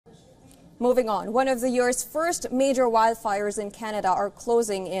Moving on, one of the year's first major wildfires in Canada are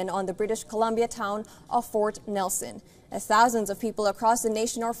closing in on the British Columbia town of Fort Nelson, as thousands of people across the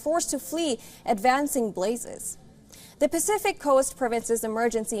nation are forced to flee advancing blazes. The Pacific Coast Province's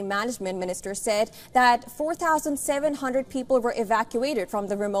emergency management minister said that 4,700 people were evacuated from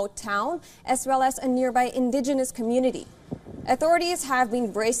the remote town, as well as a nearby indigenous community. Authorities have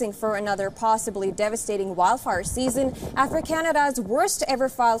been bracing for another possibly devastating wildfire season after Canada's worst ever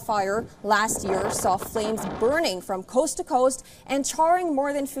wildfire last year saw flames burning from coast to coast and charring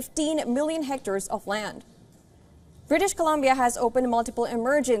more than 15 million hectares of land. British Columbia has opened multiple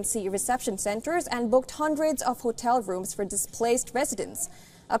emergency reception centers and booked hundreds of hotel rooms for displaced residents.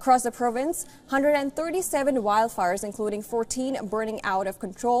 Across the province, 137 wildfires, including 14 burning out of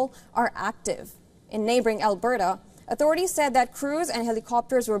control, are active. In neighboring Alberta, authorities said that crews and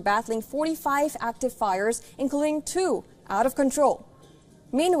helicopters were battling 45 active fires, including 2 out of control.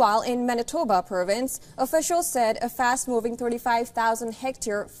 Meanwhile, in Manitoba province, officials said a fast-moving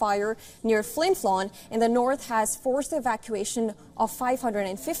 35,000-hectare fire near Flin Flon in the north has forced the evacuation of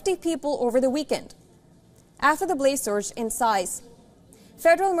 550 people over the weekend. After the blaze surged in size,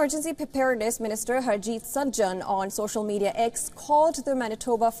 Federal Emergency Preparedness Minister Harjit Sajjan on social media X called the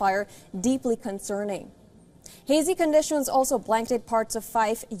Manitoba fire deeply concerning. Hazy conditions also blanketed parts of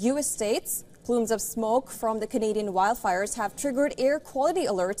 5 U.S. states. Plumes of smoke from the Canadian wildfires have triggered air quality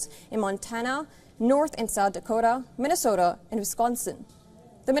alerts in Montana, North and South Dakota, Minnesota, and Wisconsin.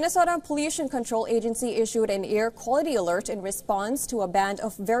 The Minnesota Pollution Control Agency issued an air quality alert in response to a band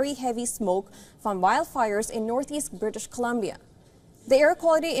of very heavy smoke from wildfires in northeast British Columbia. The air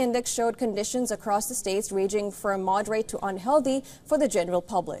quality index showed conditions across the states ranging from moderate to unhealthy for the general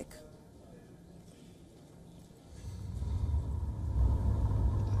public.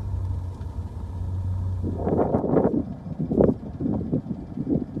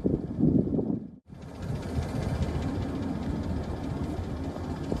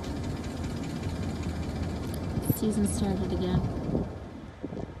 Season started again.